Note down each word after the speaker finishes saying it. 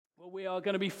We are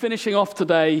going to be finishing off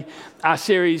today our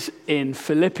series in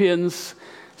Philippians.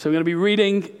 So we're going to be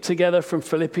reading together from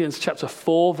Philippians chapter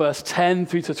 4, verse 10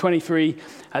 through to 23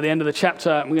 at the end of the chapter.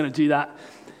 And we're going to do that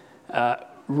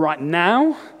right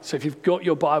now. So if you've got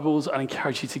your Bibles, I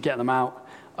encourage you to get them out,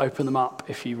 open them up.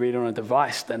 If you read on a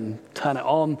device, then turn it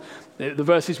on. The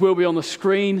verses will be on the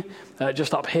screen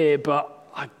just up here, but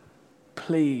I'd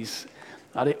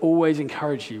always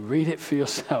encourage you, read it for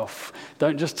yourself.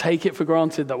 Don't just take it for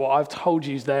granted that what I've told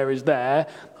you is there.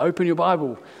 Open your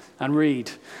Bible and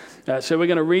read. So we're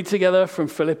going to read together from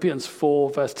Philippians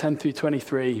 4, verse 10 through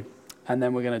 23, and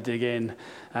then we're going to dig in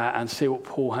and see what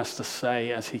Paul has to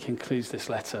say as he concludes this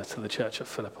letter to the church at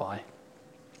Philippi.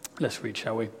 Let's read,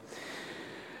 shall we?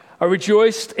 I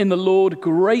rejoiced in the Lord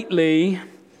greatly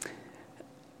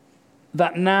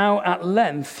that now at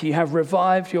length you have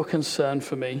revived your concern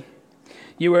for me.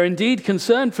 You were indeed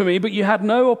concerned for me, but you had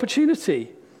no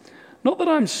opportunity. Not that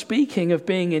I'm speaking of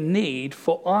being in need,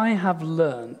 for I have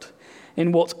learned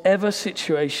in whatever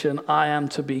situation I am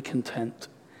to be content.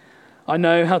 I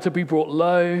know how to be brought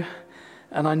low,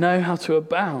 and I know how to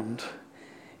abound.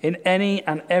 In any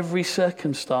and every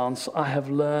circumstance, I have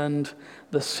learned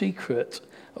the secret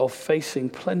of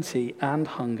facing plenty and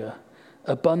hunger,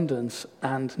 abundance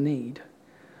and need.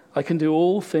 I can do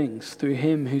all things through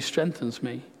him who strengthens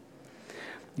me.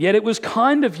 Yet it was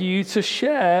kind of you to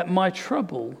share my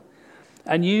trouble.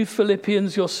 And you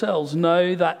Philippians yourselves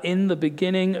know that in the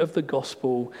beginning of the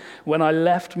gospel, when I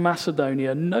left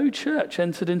Macedonia, no church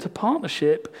entered into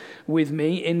partnership with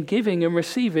me in giving and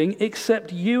receiving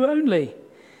except you only.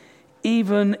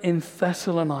 Even in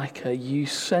Thessalonica, you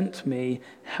sent me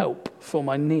help for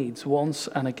my needs once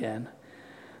and again.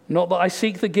 Not that I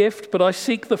seek the gift, but I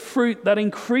seek the fruit that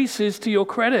increases to your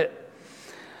credit.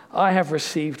 I have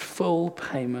received full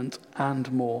payment and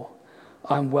more.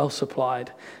 I am well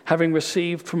supplied, having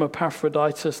received from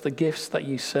Epaphroditus the gifts that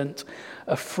you sent,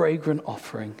 a fragrant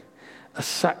offering, a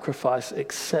sacrifice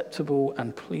acceptable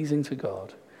and pleasing to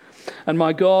God. And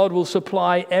my God will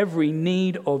supply every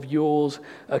need of yours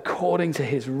according to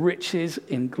his riches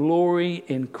in glory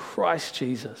in Christ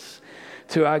Jesus.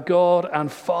 To our God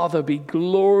and Father be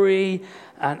glory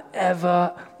and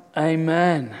ever.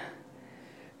 Amen.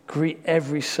 Greet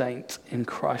every saint in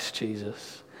Christ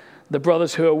Jesus. The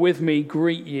brothers who are with me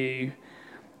greet you.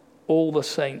 All the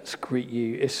saints greet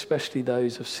you, especially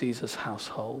those of Caesar's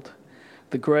household.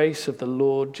 The grace of the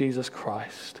Lord Jesus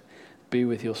Christ be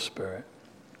with your spirit.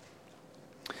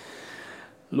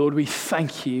 Lord, we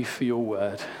thank you for your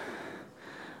word.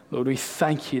 Lord, we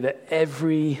thank you that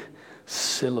every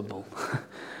syllable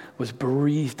was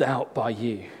breathed out by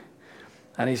you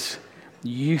and is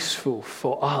useful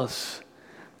for us,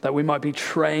 that we might be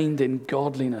trained in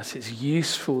godliness. It's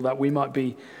useful that we might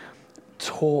be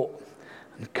taught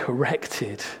and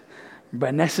corrected,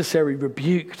 where necessary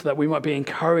rebuked, that we might be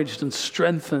encouraged and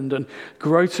strengthened and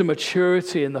grow to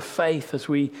maturity in the faith as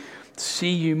we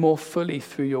see you more fully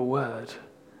through your word.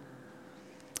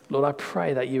 Lord, I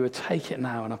pray that you would take it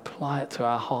now and apply it to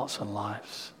our hearts and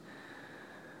lives.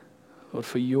 Lord,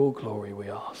 for your glory we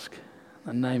ask.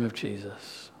 In the name of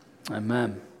Jesus,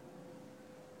 amen.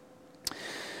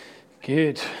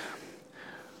 Good.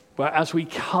 Well, as we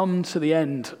come to the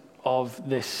end of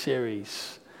this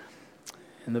series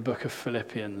in the book of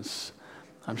Philippians,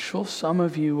 I'm sure some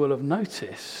of you will have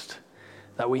noticed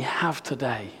that we have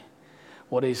today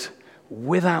what is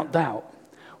without doubt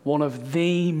one of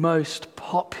the most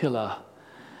popular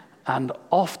and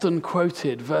often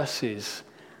quoted verses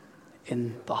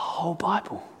in the whole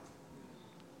Bible.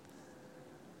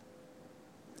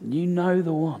 You know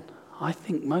the one. I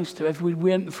think most of if we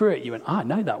went through it, you went, I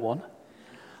know that one.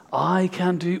 I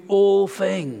can do all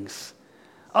things.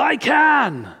 I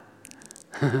can.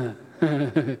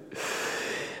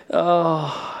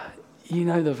 Oh, you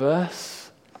know the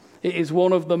verse. It is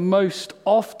one of the most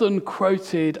often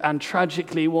quoted and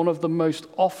tragically one of the most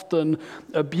often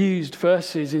abused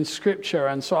verses in Scripture.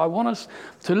 And so I want us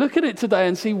to look at it today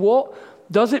and see, what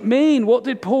does it mean? What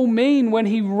did Paul mean when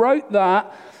he wrote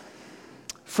that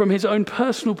from his own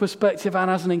personal perspective and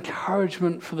as an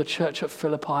encouragement for the church at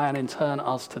Philippi and in turn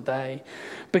us today?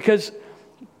 Because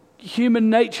human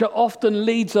nature often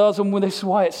leads us, and this is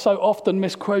why it's so often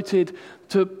misquoted,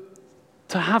 to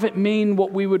have it mean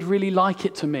what we would really like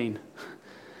it to mean,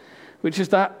 which is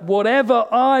that whatever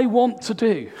I want to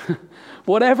do,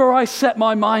 whatever I set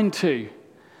my mind to,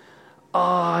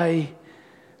 I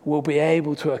will be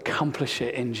able to accomplish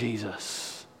it in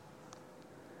Jesus.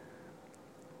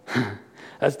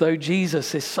 As though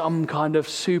Jesus is some kind of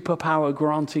superpower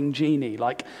granting genie.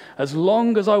 Like, as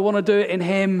long as I want to do it in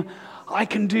him, I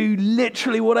can do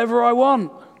literally whatever I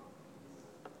want.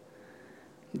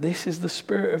 This is the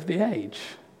spirit of the age.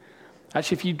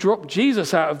 Actually, if you drop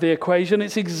Jesus out of the equation,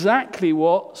 it's exactly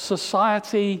what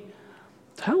society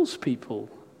tells people.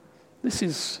 This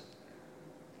is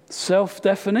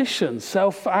self-definition,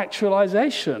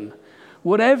 self-actualization.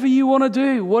 Whatever you want to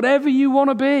do, whatever you want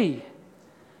to be,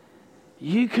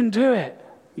 you can do it.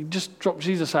 You just drop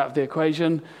Jesus out of the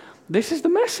equation. This is the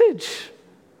message.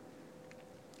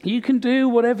 You can do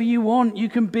whatever you want. You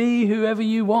can be whoever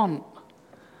you want.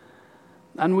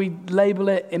 And we label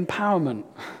it empowerment,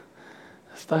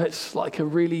 as though it's like a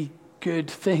really good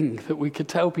thing that we could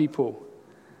tell people.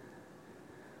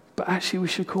 But actually we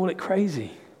should call it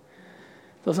crazy.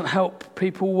 It doesn't help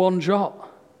people one jot.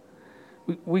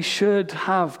 We should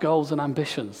have goals and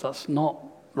ambitions. That's not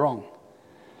wrong.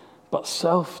 But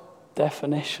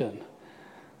self-definition,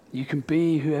 you can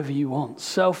be whoever you want.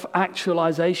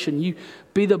 Self-actualization, you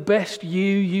be the best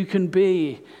you can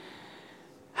be.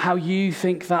 How you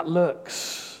think that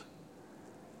looks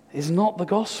is not the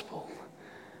gospel.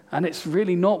 And it's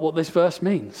really not what this verse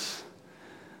means.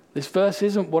 This verse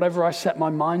isn't whatever I set my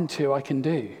mind to I can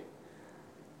do,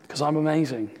 because I'm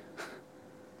amazing.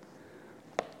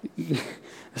 There's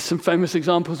some famous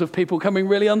examples of people coming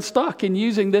really unstuck in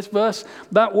using this verse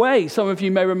that way. Some of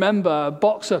you may remember a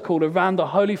boxer called Evander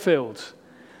Holyfield.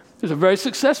 He was a very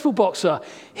successful boxer.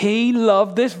 He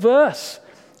loved this verse,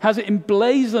 has it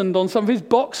emblazoned on some of his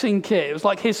boxing kit. It was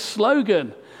like his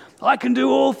slogan. I can do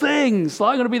all things.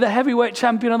 I'm going to be the heavyweight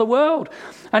champion of the world.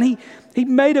 And he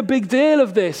made a big deal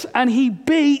of this, and he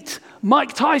beat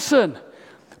Mike Tyson.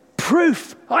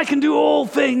 Proof, I can do all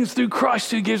things through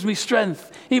Christ who gives me strength.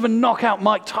 Even knock out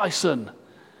Mike Tyson.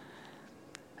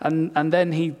 And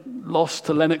then he lost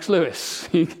to Lennox Lewis.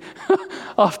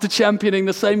 After championing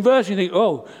the same verse, you think,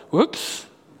 oh, whoops.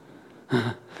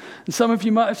 And some of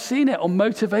you might have seen it on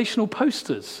motivational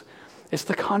posters. It's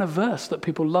the kind of verse that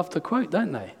people love to quote,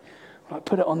 don't they? Like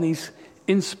put it on these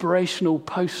inspirational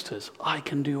posters. I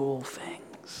can do all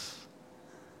things.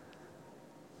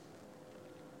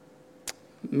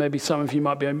 Maybe some of you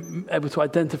might be able to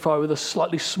identify with a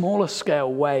slightly smaller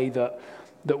scale way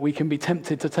that we can be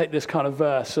tempted to take this kind of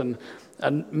verse and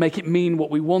make it mean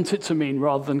what we want it to mean,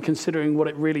 rather than considering what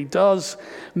it really does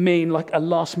mean, like a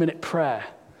last-minute prayer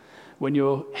when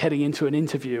you're heading into an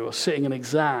interview or sitting an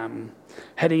exam,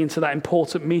 heading into that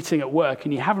important meeting at work,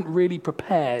 and you haven't really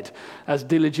prepared as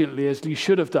diligently as you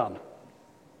should have done.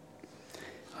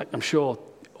 I'm sure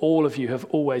all of you have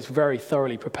always very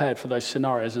thoroughly prepared for those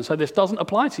scenarios, and so this doesn't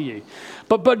apply to you.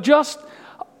 But just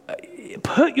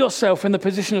put yourself in the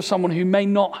position of someone who may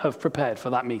not have prepared for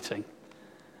that meeting,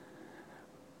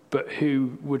 but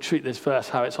who would treat this verse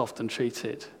how it's often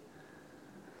treated.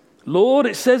 Lord,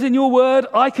 it says in your word,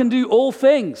 I can do all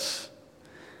things.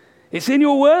 It's in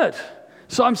your word.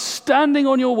 So I'm standing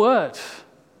on your word.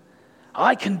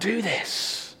 I can do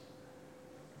this.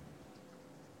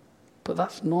 But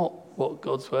that's not what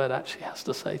God's word actually has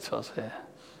to say to us here.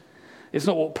 It's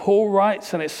not what Paul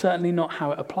writes, and it's certainly not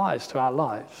how it applies to our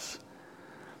lives.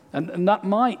 And that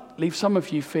might leave some of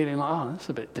you feeling like, oh, that's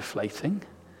a bit deflating.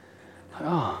 Like,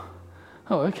 oh,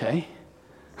 okay.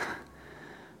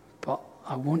 But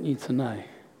I want you to know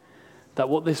that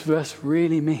what this verse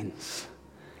really means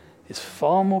is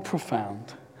far more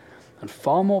profound and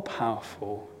far more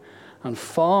powerful and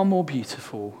far more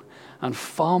beautiful and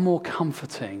far more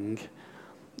comforting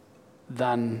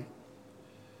than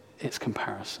its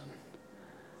comparison.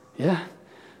 Yeah?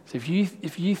 So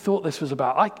if you thought this was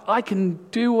about, I can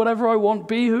do whatever I want,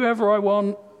 be whoever I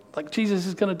want, like Jesus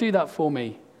is going to do that for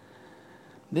me.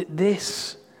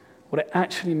 This, what it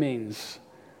actually means,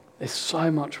 is so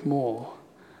much more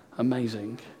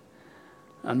amazing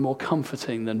and more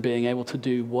comforting than being able to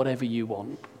do whatever you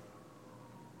want.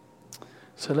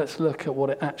 So let's look at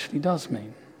what it actually does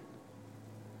mean.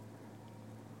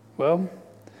 Well,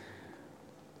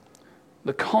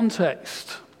 the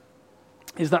context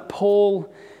is that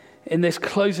Paul, in this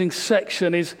closing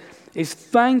section, is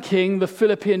thanking the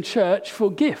Philippian church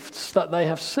for gifts that they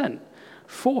have sent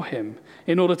for him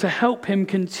in order to help him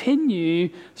continue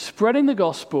spreading the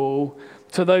gospel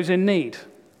to those in need.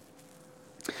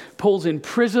 Paul's in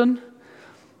prison,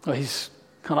 or he's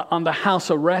kind of under house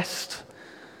arrest.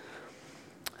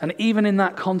 And even in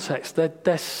that context,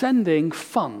 they're sending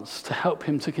funds to help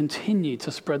him to continue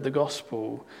to spread the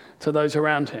gospel to those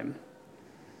around him.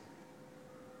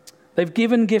 They've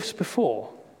given gifts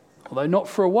before, although not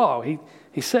for a while.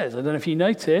 He says, I don't know if you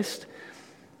noticed,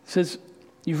 he says,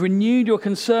 you've renewed your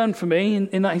concern for me,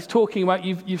 in that he's talking about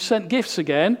you've sent gifts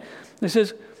again. He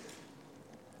says,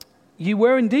 you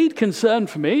were indeed concerned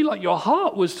for me, like your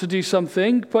heart was to do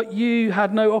something, but you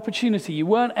had no opportunity. You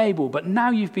weren't able, but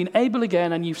now you've been able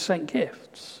again and you've sent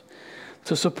gifts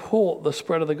to support the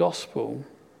spread of the gospel.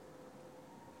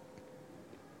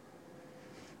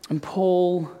 And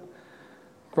Paul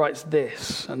writes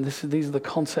this, and these are the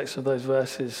context of those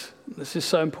verses. This is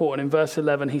so important. In verse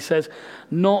 11, he says,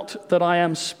 "Not that I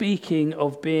am speaking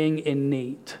of being in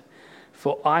need,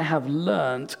 for I have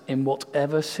learnt in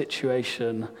whatever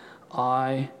situation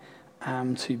I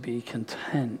am to be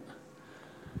content."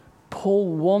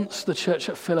 Paul wants the church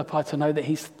at Philippi to know that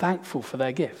he's thankful for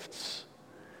their gifts.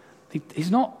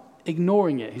 He's not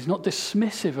ignoring it. He's not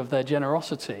dismissive of their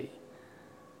generosity.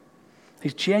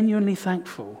 He's genuinely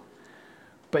thankful.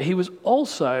 But he was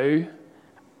also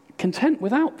content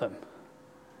without them.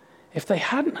 If they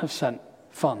hadn't have sent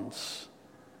funds.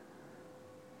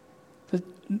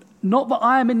 Not that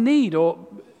I am in need, or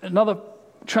another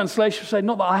translation would say,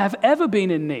 not that I have ever been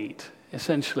in need,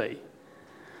 essentially.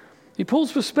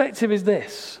 Paul's perspective is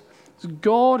this. It's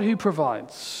God who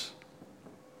provides.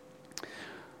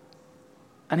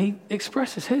 And he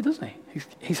expresses here, doesn't he?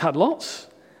 He's had lots.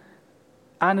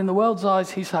 And in the world's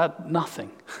eyes, he's had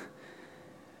nothing.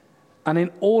 And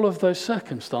in all of those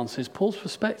circumstances, Paul's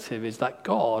perspective is that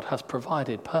God has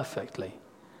provided perfectly.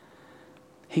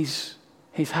 He's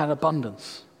had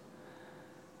abundance.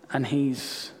 And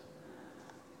he's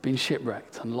been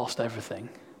shipwrecked and lost everything.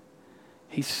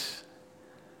 He's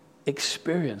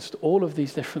experienced all of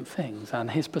these different things.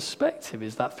 And his perspective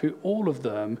is that through all of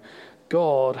them,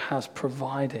 God has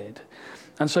provided.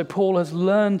 And so Paul has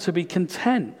learned to be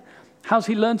content. How's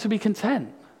he learned to be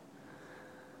content?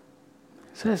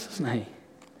 He says, doesn't he?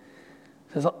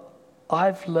 He says,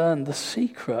 I've learned the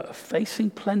secret of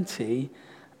facing plenty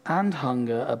and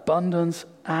hunger, abundance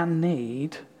and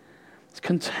need. It's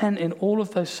content in all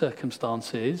of those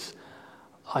circumstances.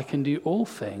 I can do all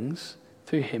things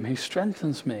through him who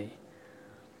strengthens me.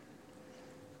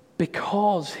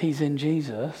 Because he's in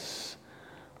Jesus,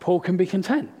 Paul can be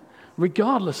content,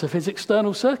 regardless of his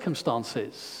external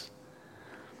circumstances.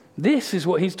 This is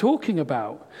what he's talking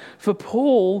about. For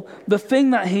Paul, the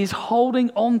thing that he's holding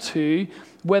on to,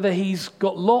 whether he's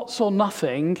got lots or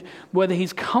nothing, whether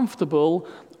he's comfortable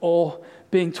or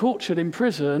being tortured in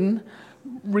prison,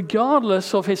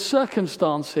 regardless of his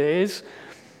circumstances,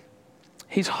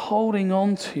 he's holding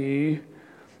on to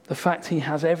the fact he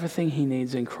has everything he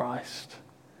needs in Christ.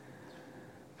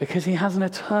 Because he has an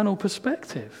eternal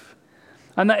perspective.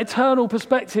 And that eternal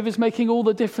perspective is making all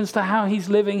the difference to how he's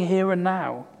living here and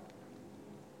now.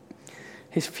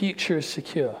 His future is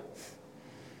secure.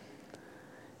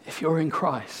 If you're in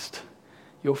Christ,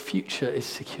 your future is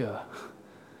secure.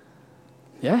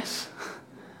 Yes?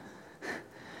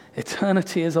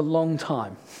 Eternity is a long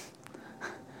time.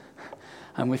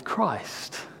 And with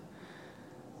Christ,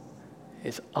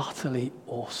 it's utterly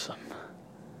awesome.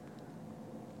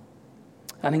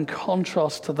 And in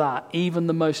contrast to that, even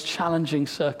the most challenging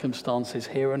circumstances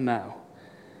here and now,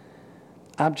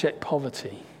 abject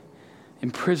poverty,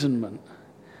 imprisonment,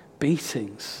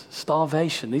 beatings,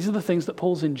 starvation, these are the things that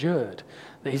Paul's endured,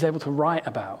 that he's able to write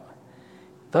about.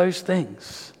 Those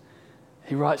things,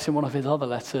 he writes in one of his other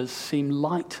letters, seem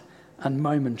light and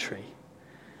momentary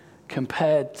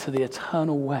compared to the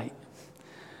eternal weight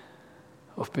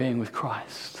of being with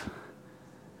Christ.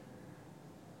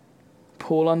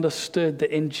 Paul understood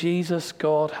that in Jesus,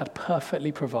 God had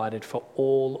perfectly provided for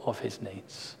all of his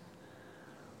needs.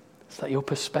 Is that your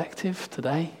perspective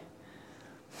today?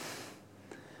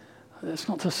 It's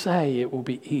not to say it will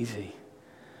be easy.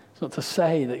 It's not to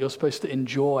say that you're supposed to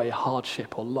enjoy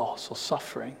hardship or loss or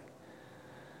suffering.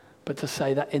 But to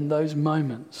say that in those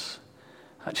moments,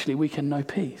 actually we can know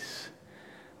peace.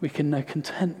 We can know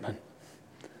contentment.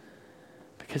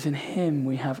 Because in him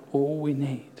we have all we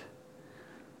need.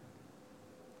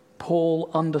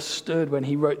 Paul understood when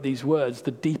he wrote these words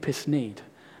the deepest need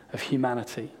of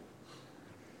humanity.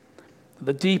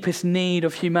 The deepest need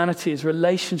of humanity is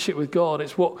relationship with God.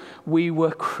 It's what we were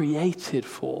created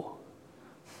for.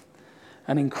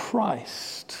 And in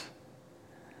Christ,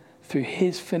 through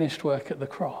his finished work at the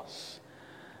cross,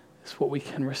 it's what we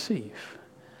can receive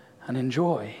and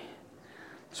enjoy.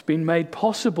 It's been made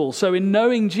possible. So in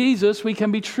knowing Jesus, we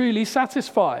can be truly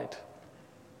satisfied.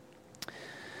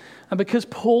 And because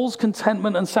Paul's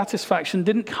contentment and satisfaction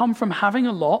didn't come from having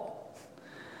a lot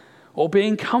or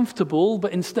being comfortable,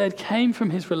 but instead came from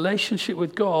his relationship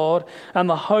with God and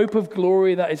the hope of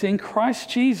glory that is in Christ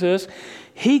Jesus,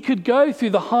 he could go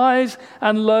through the highs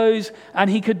and lows, and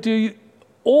he could do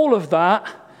all of that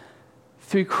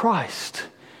through Christ,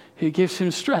 who gives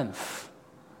him strength.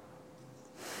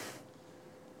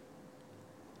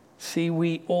 See,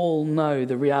 we all know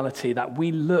the reality that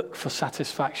we look for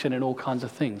satisfaction in all kinds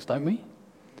of things, don't we?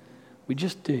 We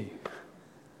just do.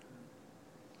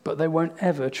 But they won't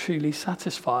ever truly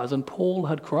satisfy us, and Paul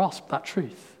had grasped that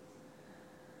truth.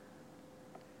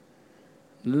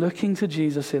 Looking to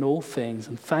Jesus in all things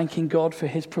and thanking God for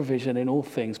his provision in all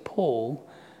things, Paul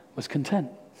was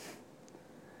content.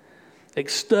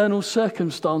 External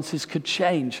circumstances could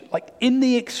change, like in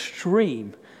the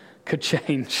extreme could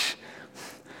change.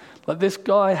 Like this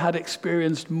guy had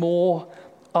experienced more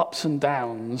ups and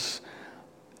downs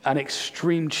and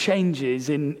extreme changes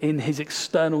in his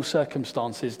external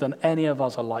circumstances than any of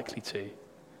us are likely to.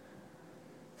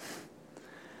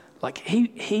 Like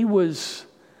he was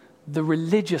the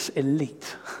religious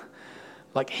elite.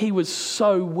 Like he was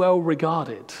so well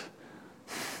regarded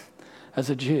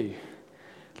as a Jew.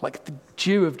 Like the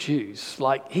Jew of Jews.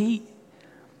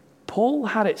 Paul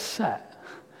had it set.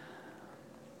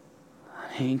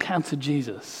 He encountered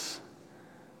Jesus.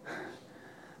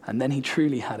 And then he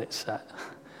truly had it set.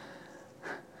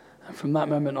 And from that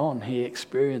moment on, he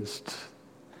experienced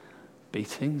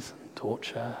beatings,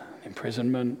 torture,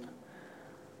 imprisonment,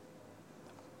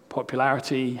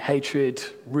 popularity, hatred,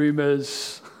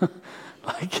 rumors.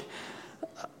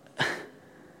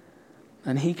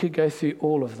 And he could go through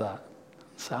all of that.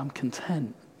 So I'm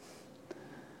content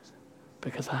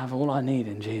because I have all I need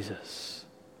in Jesus.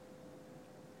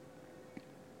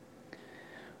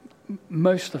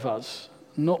 Most of us,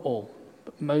 not all,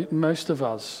 but most of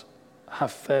us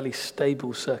have fairly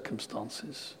stable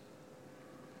circumstances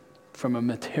from a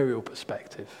material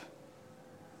perspective.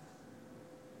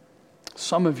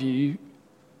 Some of you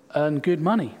earn good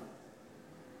money.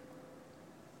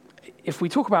 If we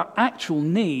talk about actual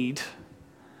need,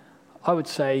 I would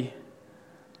say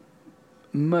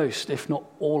most, if not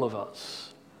all of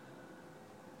us,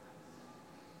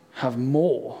 have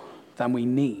more than we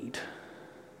need.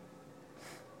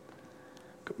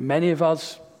 Many of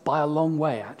us by a long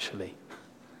way, actually,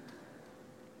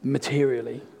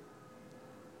 materially.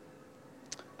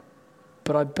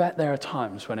 But I bet there are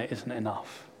times when it isn't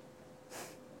enough.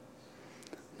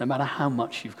 No matter how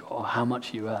much you've got or how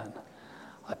much you earn,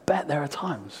 I bet there are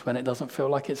times when it doesn't feel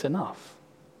like it's enough.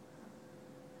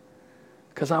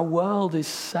 Because our world is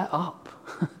set up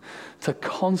to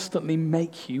constantly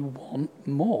make you want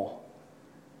more.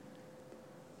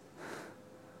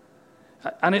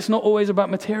 And it's not always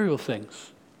about material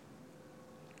things.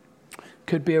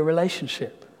 Could be a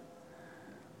relationship.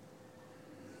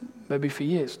 Maybe for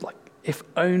years, like, if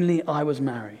only I was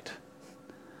married.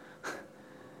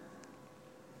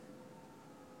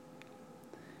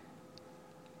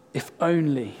 If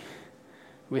only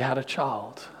we had a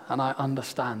child. And I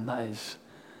understand that is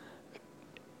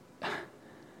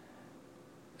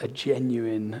a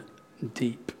genuine,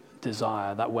 deep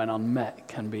desire that when unmet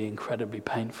can be incredibly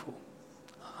painful.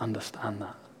 I understand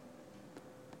that.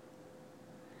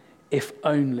 If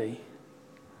only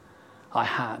I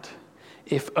had,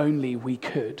 if only we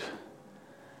could,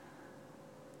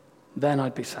 then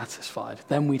I'd be satisfied.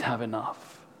 Then we'd have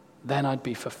enough. Then I'd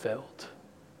be fulfilled.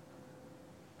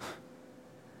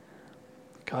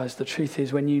 Guys, the truth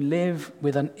is when you live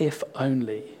with an if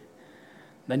only,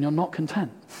 then you're not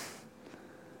content.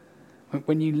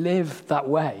 When you live that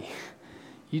way,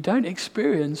 you don't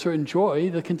experience or enjoy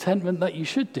the contentment that you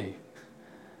should do.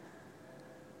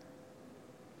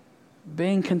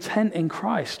 Being content in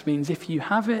Christ means if you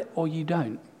have it or you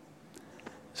don't,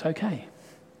 it's okay.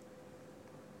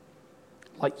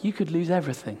 Like you could lose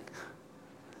everything,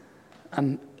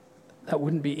 and that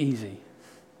wouldn't be easy.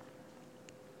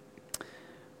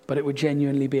 But it would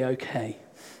genuinely be okay.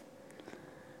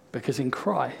 Because in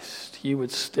Christ, you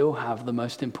would still have the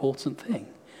most important thing.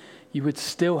 You would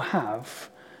still have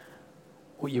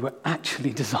what you were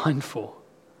actually designed for,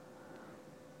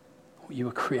 what you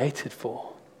were created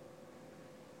for.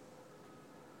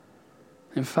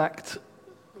 In fact,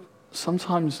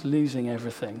 sometimes losing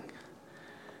everything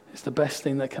is the best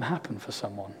thing that can happen for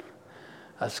someone,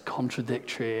 as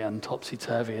contradictory and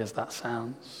topsy-turvy as that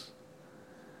sounds.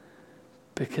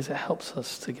 Because it helps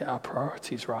us to get our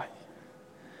priorities right.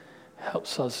 It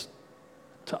helps us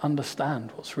to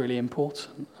understand what's really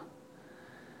important.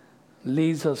 It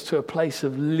leads us to a place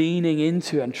of leaning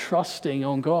into and trusting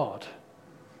on God.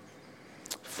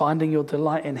 Finding your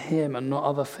delight in Him and not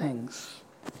other things.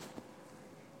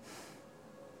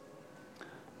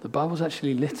 The Bible's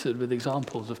actually littered with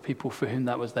examples of people for whom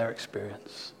that was their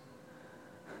experience.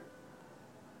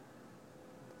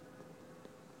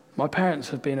 My parents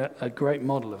have been a great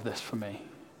model of this for me.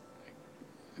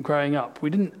 Growing up,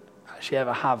 we didn't actually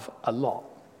ever have a lot.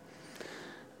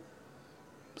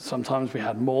 Sometimes we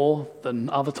had more than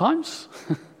other times.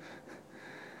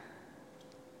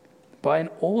 But in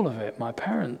all of it, my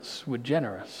parents were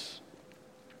generous.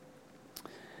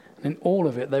 And in all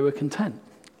of it, they were content.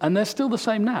 And they're still the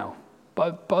same now.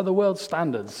 By the world's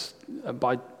standards,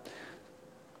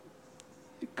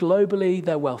 globally,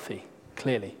 they're wealthy,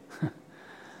 clearly.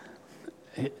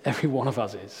 Every one of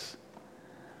us is.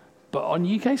 But on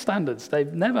UK standards,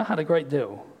 they've never had a great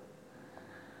deal.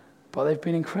 But they've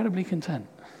been incredibly content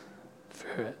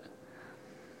through it.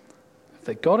 If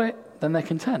they got it, then they're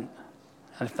content.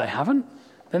 And if they haven't,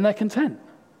 then they're content.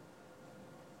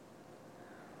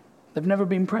 They've never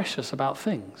been precious about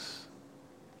things.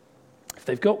 If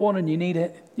they've got one and you need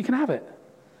it, you can have it.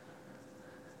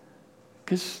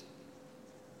 Because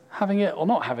having it or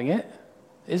not having it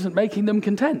isn't making them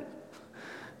content.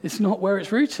 It's not where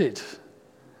it's rooted.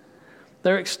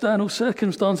 Their external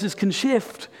circumstances can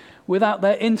shift without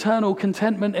their internal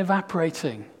contentment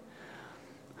evaporating.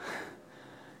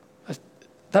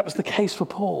 That was the case for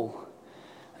Paul.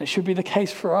 And it should be the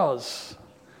case for us.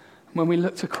 When we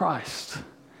look to Christ,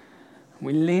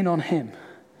 we lean on him.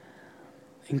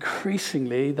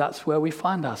 Increasingly, that's where we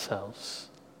find ourselves.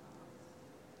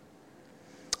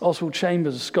 Oswald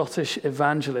Chambers, a Scottish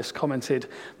evangelist, commented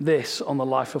this on the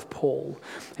life of Paul.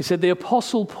 He said, the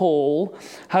Apostle Paul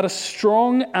had a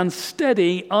strong and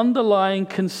steady underlying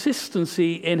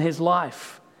consistency in his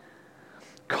life.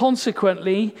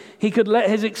 Consequently, he could let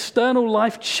his external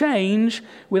life change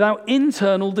without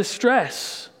internal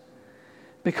distress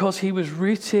because he was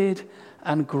rooted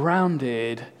and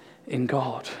grounded in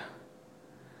God.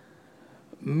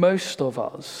 Most of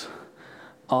us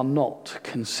are not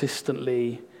consistent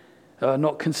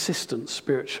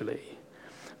spiritually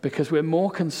because we're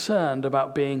more concerned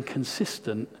about being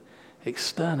consistent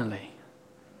externally.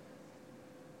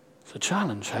 It's a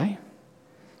challenge, eh?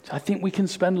 I think we can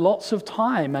spend lots of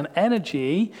time and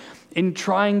energy in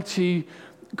trying to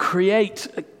create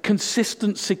a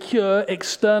consistent, secure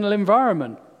external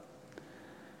environment.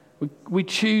 We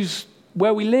choose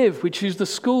where we live. We choose the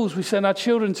schools we send our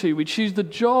children to. We choose the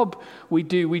job we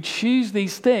do. We choose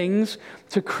these things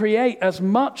to create as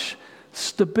much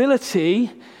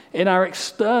stability in our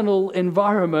external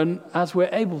environment as we're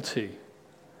able to.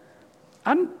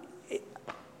 And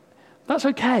that's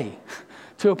okay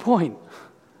to a point.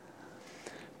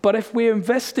 But if we're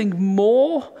investing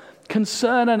more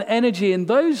concern and energy in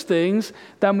those things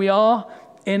than we are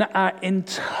in our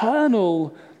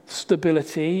internal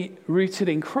stability rooted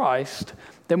in Christ,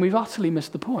 then we've utterly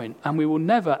missed the point, and we will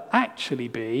never actually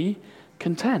be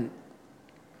content.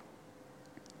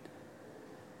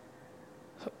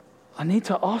 So I need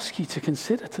to ask you to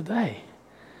consider today,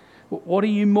 what are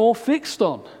you more fixed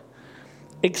on?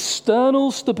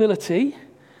 External stability,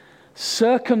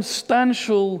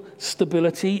 circumstantial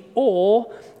stability,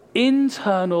 or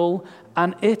internal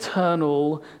and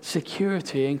eternal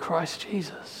security in Christ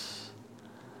Jesus?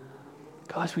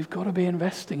 Guys, we've got to be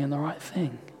investing in the right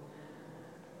thing.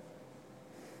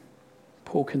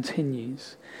 Paul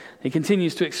continues. He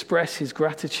continues to express his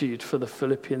gratitude for the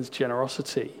Philippians'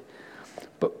 generosity.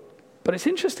 But it's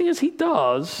interesting as he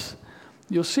does,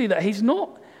 you'll see that he's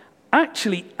not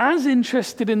actually as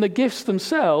interested in the gifts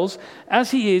themselves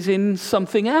as he is in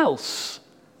something else.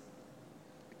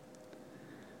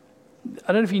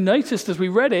 I don't know if you noticed as we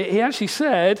read it, he actually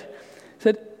said,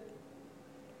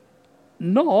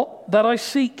 not that I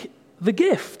seek the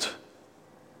gift.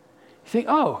 You think,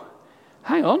 oh,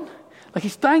 hang on. Like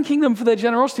he's thanking them for their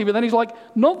generosity, but then he's like,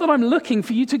 not that I'm looking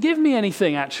for you to give me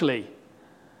anything, actually.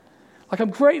 Like I'm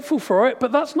grateful for it,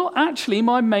 but that's not actually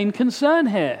my main concern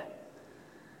here.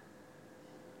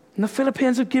 And the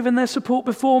Philippians have given their support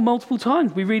before multiple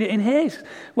times. We read it in here.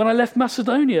 When I left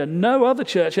Macedonia, no other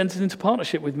church entered into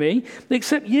partnership with me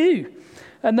except you.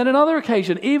 And then another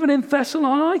occasion, even in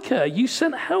Thessalonica, you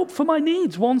sent help for my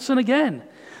needs once and again.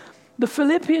 The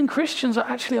Philippian Christians are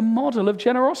actually a model of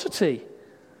generosity.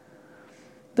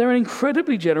 They're an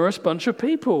incredibly generous bunch of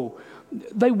people.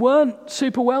 They weren't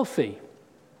super wealthy.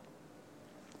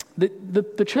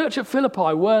 The church at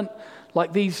Philippi weren't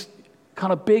like these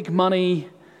kind of big money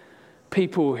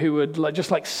people who would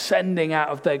just sending out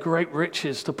of their great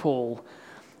riches to Paul.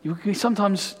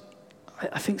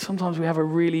 I think sometimes we have a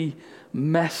really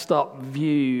messed up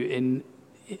view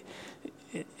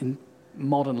in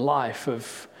modern life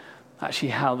of actually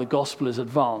how the gospel is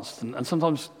advanced. And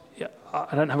sometimes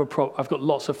I don't have a problem. I've got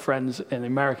lots of friends in the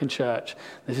American church.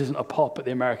 This isn't a pop at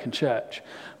the American church.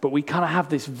 But we kind of have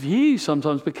this view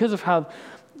sometimes because of how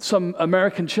some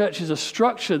American churches are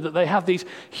structured, that they have these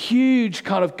huge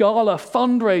kind of gala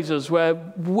fundraisers where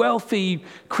wealthy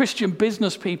Christian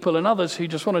business people and others who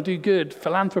just want to do good,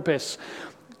 philanthropists,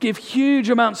 give huge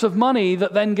amounts of money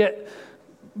that then get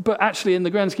But actually, in the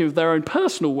grand scheme of their own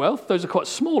personal wealth, those are quite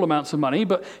small amounts of money,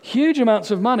 but huge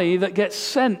amounts of money that gets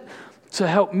sent to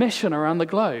help mission around the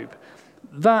globe.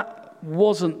 That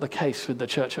wasn't the case with the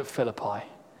church at Philippi.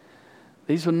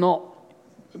 These were not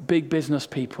big business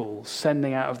people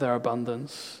sending out of their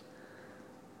abundance.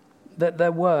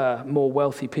 There were more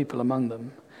wealthy people among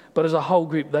them, but as a whole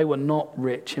group, they were not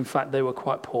rich. In fact, they were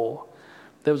quite poor.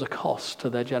 There was a cost to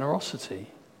their generosity.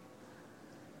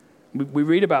 We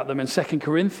read about them in 2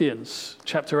 Corinthians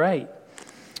chapter 8. It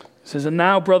says, "And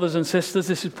now, brothers and sisters,"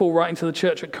 this is Paul writing to the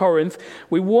church at Corinth,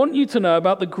 "we want you to know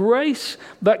about the grace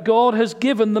that God has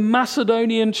given the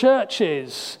Macedonian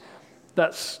churches."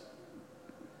 That's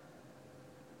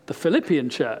the Philippian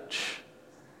church.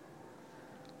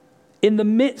 "In the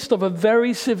midst of a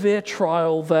very severe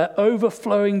trial, their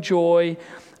overflowing joy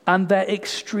and their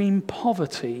extreme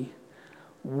poverty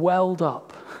welled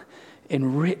up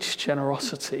in rich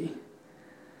generosity.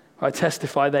 I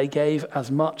testify they gave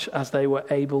as much as they were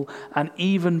able and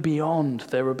even beyond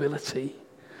their ability,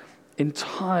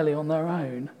 entirely on their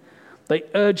own. They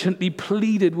urgently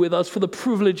pleaded with us for the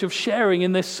privilege of sharing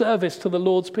in this service to the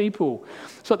Lord's people."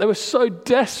 So they were so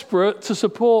desperate to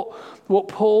support what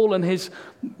Paul and his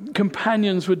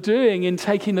companions were doing in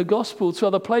taking the gospel to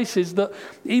other places that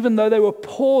even though they were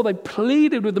poor, they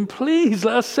pleaded with them, "Please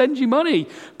let us send you money.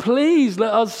 Please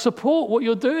let us support what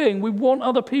you're doing. We want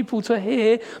other people to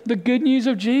hear the good news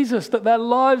of Jesus, that their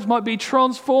lives might be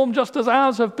transformed just as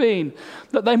ours have been,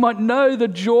 that they might know the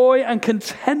joy and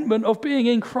contentment of being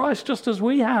in Christ just as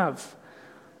we have."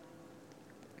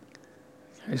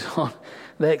 Goes on.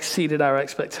 "They exceeded our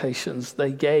expectations.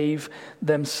 They gave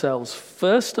themselves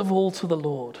first of all to the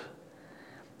Lord,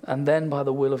 and then by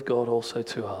the will of God also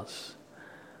to us."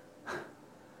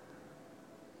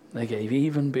 They gave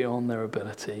even beyond their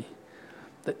ability.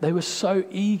 They were so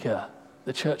eager,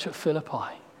 the church at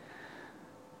Philippi,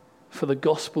 for the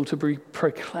gospel to be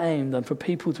proclaimed and for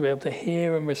people to be able to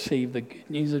hear and receive the good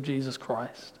news of Jesus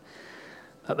Christ,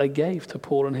 that they gave to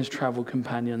Paul and his travel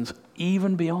companions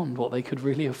even beyond what they could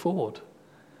really afford.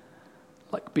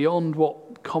 Like beyond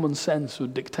what common sense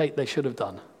would dictate they should have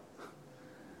done.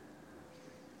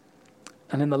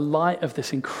 And in the light of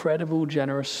this incredible,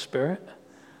 generous spirit,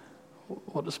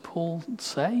 what does Paul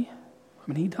say? I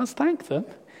mean, he does thank them.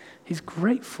 He's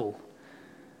grateful.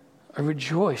 "I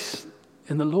rejoice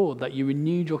in the Lord that you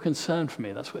renewed your concern for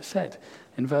me." That's what it said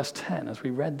in verse 10 as we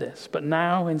read this. But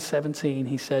now in 17,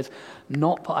 he says,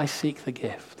 "Not that I seek the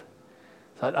gift."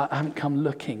 So I haven't come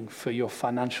looking for your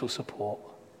financial support,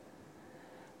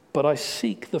 but I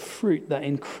seek the fruit that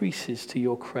increases to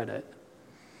your credit.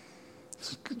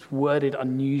 It's worded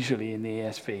unusually in the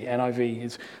ESV. NIV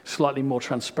is slightly more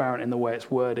transparent in the way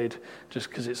it's worded, just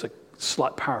because it's a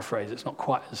slight paraphrase. It's not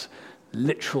quite as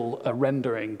literal a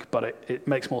rendering, but it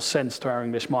makes more sense to our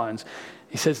English minds.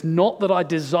 He says, "Not that I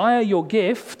desire your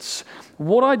gifts.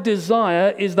 What I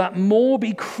desire is that more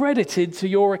be credited to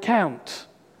your account."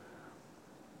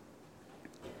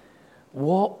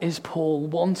 What is Paul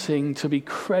wanting to be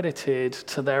credited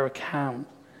to their account?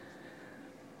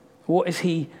 What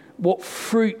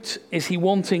fruit is he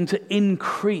wanting to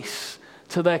increase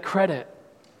to their credit?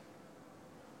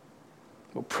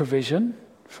 Well, provision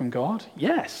from God?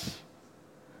 Yes.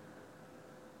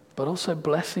 But also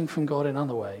blessing from God in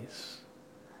other ways.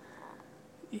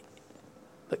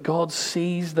 That God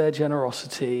sees their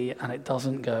generosity and it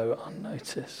doesn't go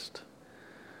unnoticed.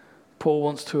 Paul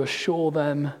wants to assure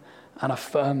them and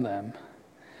affirm them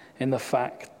in the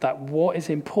fact that what is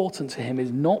important to him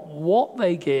is not what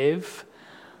they give,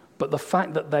 but the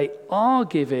fact that they are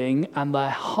giving and their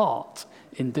heart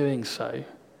in doing so.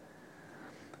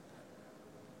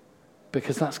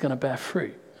 Because that's going to bear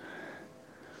fruit.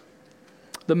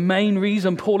 The main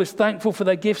reason Paul is thankful for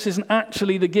their gifts isn't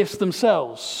actually the gifts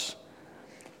themselves.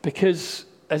 Because,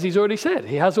 as he's already said,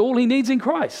 he has all he needs in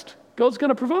Christ. God's going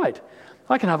to provide.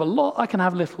 I can have a lot, I can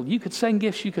have little. You could send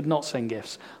gifts, you could not send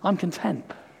gifts. I'm content.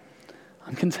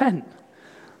 I'm content.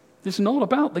 It's not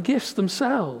about the gifts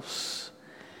themselves.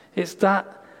 It's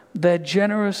that their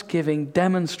generous giving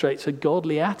demonstrates a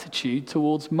godly attitude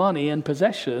towards money and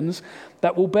possessions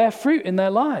that will bear fruit in their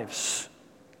lives.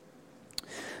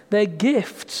 Their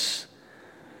gifts,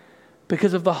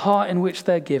 because of the heart in which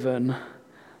they're given,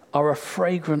 are a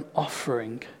fragrant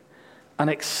offering, an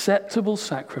acceptable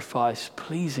sacrifice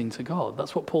pleasing to God.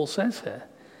 That's what Paul says here.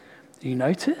 Do you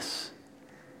notice?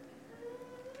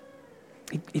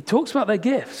 He talks about their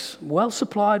gifts. Well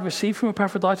supplied, received from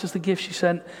Epaphroditus the gifts you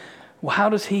sent. Well, how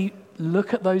does he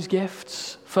look at those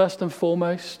gifts? First and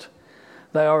foremost,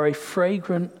 they are a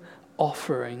fragrant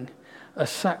offering, a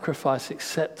sacrifice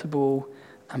acceptable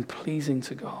and pleasing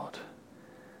to God.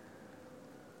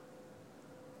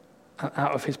 And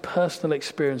out of his personal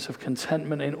experience of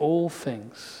contentment in all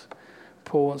things,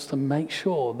 Paul wants to make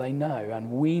sure they know,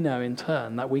 and we know in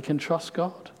turn, that we can trust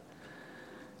God.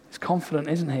 He's confident,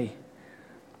 isn't he?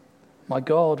 My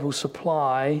God will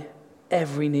supply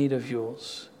every need of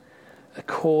yours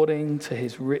according to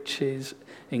his riches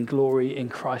in glory in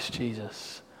Christ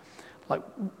Jesus. Like,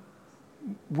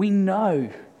 we know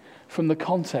from the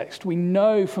context, we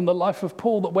know from the life of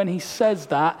Paul that when he says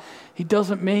that, he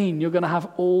doesn't mean you're going to have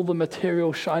all the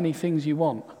material shiny things you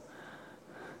want.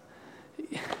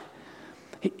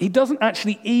 He doesn't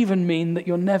actually even mean that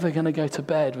you're never going to go to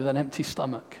bed with an empty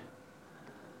stomach.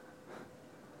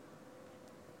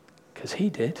 Because he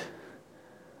did.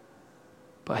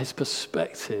 But his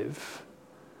perspective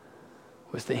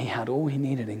was that he had all he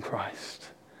needed in Christ.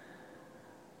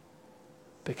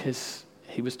 Because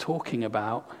he was talking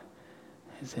about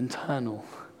his internal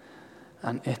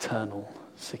and eternal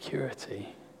security,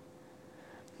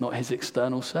 not his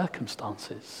external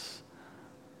circumstances.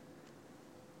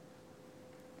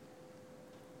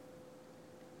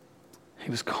 He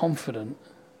was confident,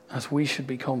 as we should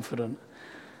be confident,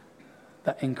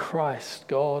 that in Christ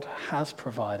God has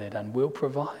provided and will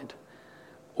provide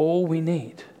all we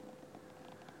need.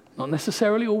 Not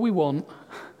necessarily all we want,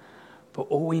 but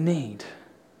all we need.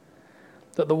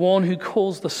 That the one who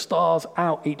calls the stars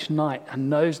out each night and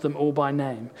knows them all by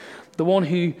name, the one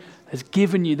who has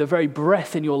given you the very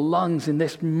breath in your lungs in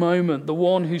this moment, the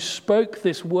one who spoke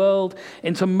this world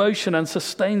into motion and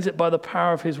sustains it by the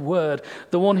power of his word,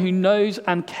 the one who knows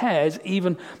and cares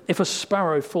even if a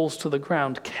sparrow falls to the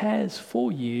ground, cares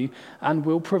for you and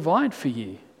will provide for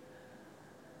you.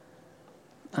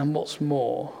 And what's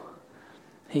more,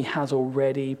 he has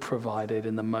already provided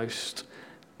in the most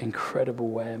incredible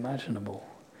way imaginable,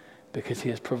 because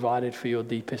he has provided for your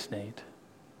deepest need.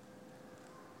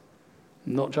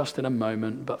 Not just in a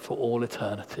moment, but for all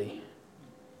eternity.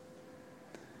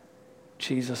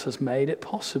 Jesus has made it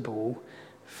possible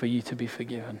for you to be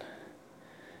forgiven,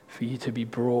 for you to be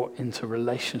brought into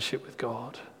relationship with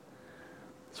God.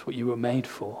 That's what you were made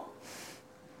for.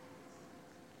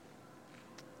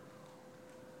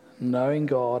 Knowing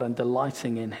God and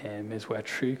delighting in him is where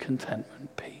true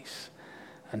contentment, peace,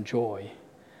 and joy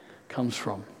comes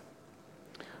from.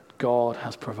 God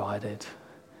has provided.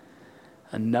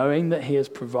 And knowing that he has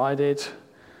provided,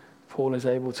 Paul is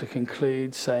able to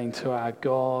conclude saying, to our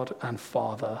God and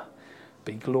Father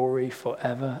be glory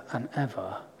forever and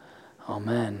ever.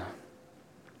 Amen.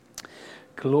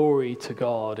 Glory to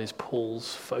God is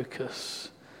Paul's focus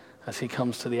as he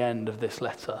comes to the end of this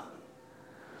letter.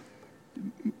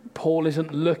 Paul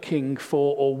isn't looking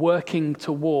for or working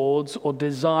towards or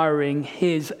desiring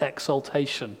his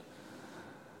exaltation.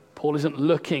 Paul isn't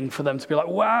looking for them to be like,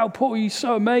 wow, Paul, you're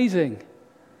so amazing.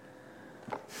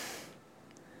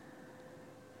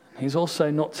 He's also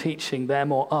not teaching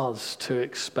them or us to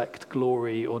expect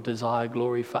glory or desire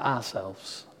glory for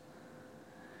ourselves,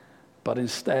 but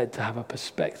instead to have a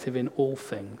perspective in all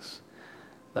things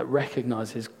that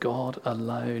recognizes God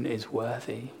alone is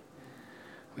worthy.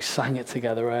 We sang it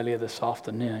together earlier this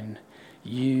afternoon.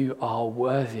 You are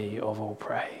worthy of all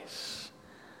praise.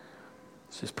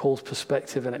 This is Paul's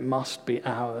perspective, and it must be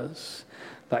ours,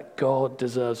 that God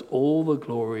deserves all the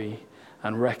glory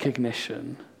and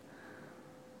recognition.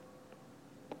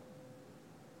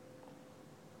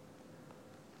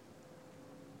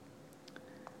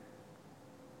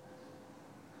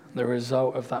 The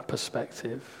result of that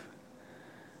perspective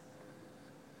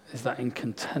is that in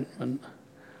contentment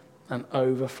and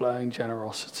overflowing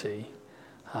generosity,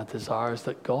 our desire is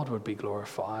that God would be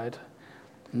glorified,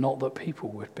 not that people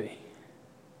would be.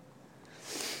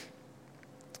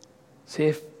 See,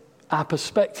 if our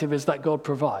perspective is that God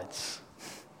provides,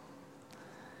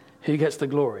 who gets the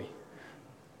glory?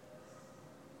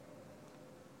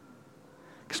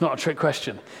 It's not a trick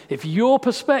question. If your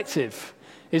perspective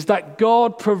is that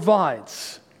God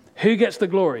provides, who gets the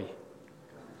glory?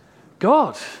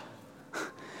 God.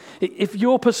 If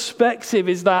your perspective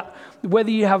is that whether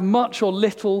you have much or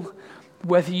little,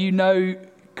 whether you know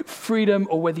freedom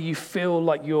or whether you feel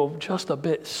like you're just a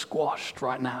bit squashed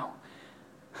right now,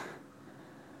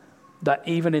 that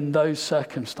even in those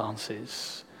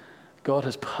circumstances, God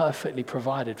has perfectly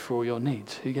provided for all your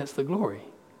needs, who gets the glory?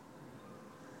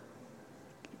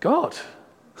 God.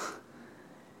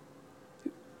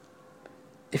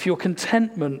 If your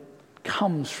contentment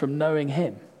comes from knowing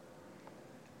him,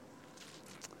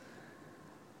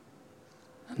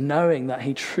 knowing that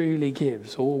he truly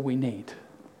gives all we need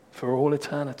for all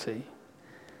eternity,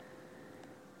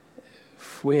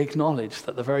 if we acknowledge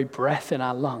that the very breath in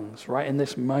our lungs right in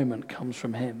this moment comes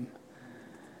from him,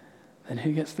 then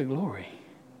who gets the glory?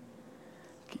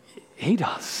 He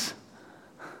does.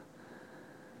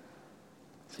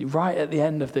 See, right at the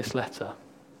end of this letter,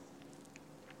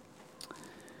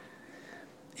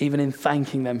 even in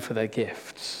thanking them for their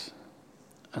gifts,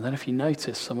 and then if you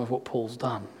notice some of what Paul's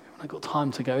done, I haven't got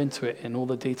time to go into it in all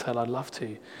the detail I'd love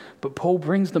to, but Paul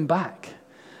brings them back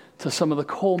to some of the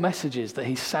core messages that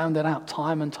he sounded out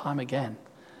time and time again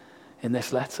in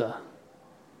this letter.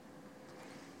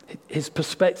 His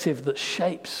perspective that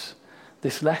shapes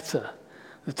this letter,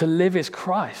 that to live is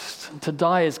Christ and to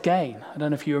die is gain. I don't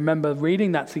know if you remember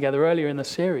reading that together earlier in the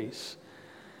series.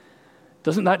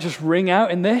 Doesn't that just ring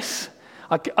out in this?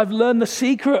 I've learned the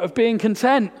secret of being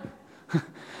content.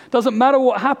 Doesn't matter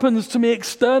what happens to me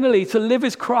externally, to live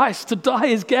is Christ, to die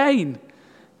is gain.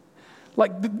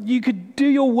 Like, you could do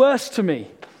your worst to me.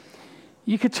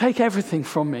 You could take everything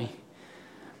from me.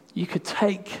 You could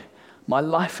take my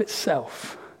life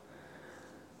itself.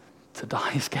 To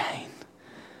die is gain.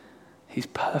 He's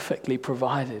perfectly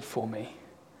provided for me.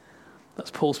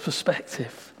 That's Paul's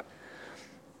perspective.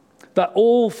 That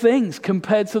all things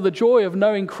compared to the joy of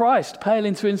knowing Christ pale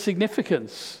into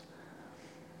insignificance.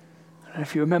 I don't know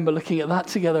if you remember looking at that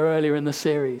together earlier in the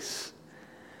series.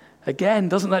 Again,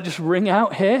 doesn't that just ring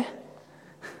out here?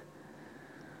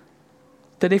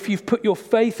 That if you've put your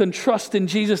faith and trust in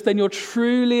Jesus, then you're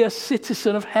truly a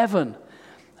citizen of heaven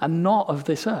and not of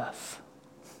this earth.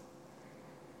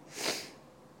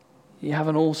 You have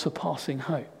an all-surpassing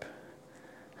hope.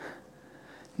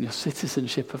 And your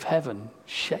citizenship of heaven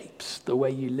shapes the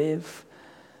way you live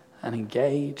and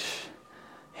engage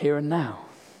here and now.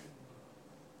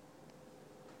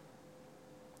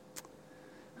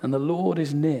 And the Lord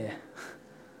is near.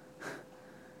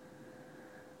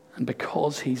 And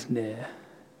because he's near,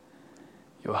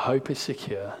 your hope is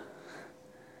secure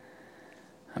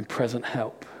and present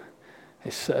help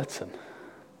is certain.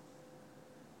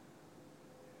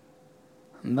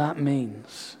 And that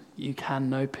means you can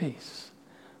know peace.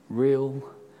 Real,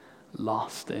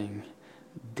 lasting,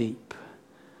 deep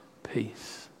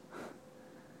peace.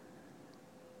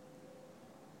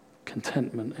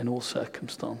 Contentment in all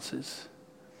circumstances.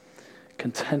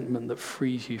 Contentment that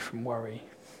frees you from worry.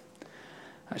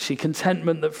 Actually,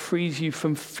 contentment that frees you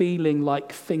from feeling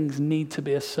like things need to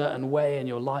be a certain way in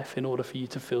your life in order for you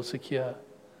to feel secure.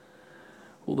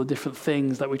 All the different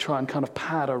things that we try and kind of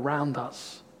pad around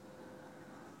us.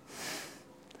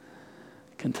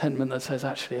 Contentment that says,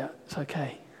 actually, it's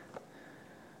okay.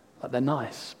 Like, they're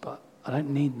nice, but I don't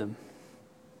need them.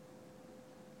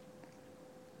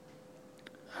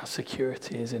 Our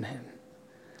security is in him.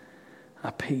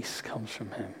 Our peace comes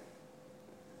from him.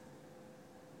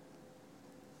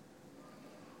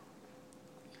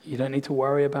 You don't need to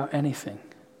worry about anything.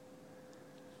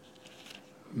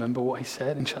 Remember what he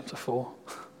said in chapter 4?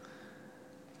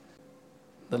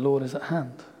 The Lord is at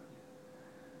hand.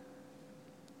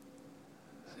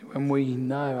 When we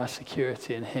know our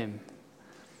security in him,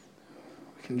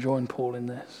 we can join Paul in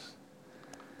this.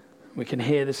 We can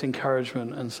hear this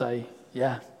encouragement and say,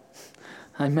 yeah,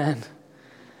 amen.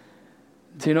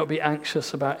 Do not be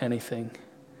anxious about anything,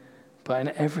 but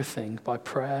in everything, by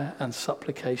prayer and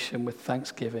supplication with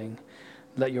thanksgiving,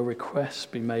 let your requests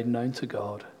be made known to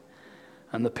God.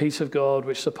 And the peace of God,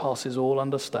 which surpasses all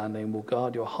understanding, will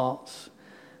guard your hearts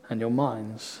and your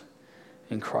minds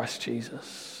in Christ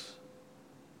Jesus.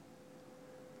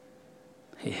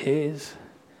 He hears,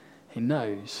 he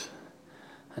knows,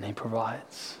 and he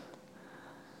provides.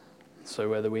 So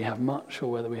whether we have much or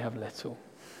whether we have little,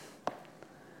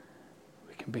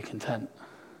 we can be content.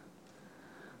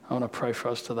 I want to pray for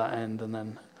us to that end, and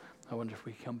then I wonder if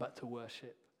we can come back to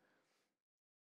worship.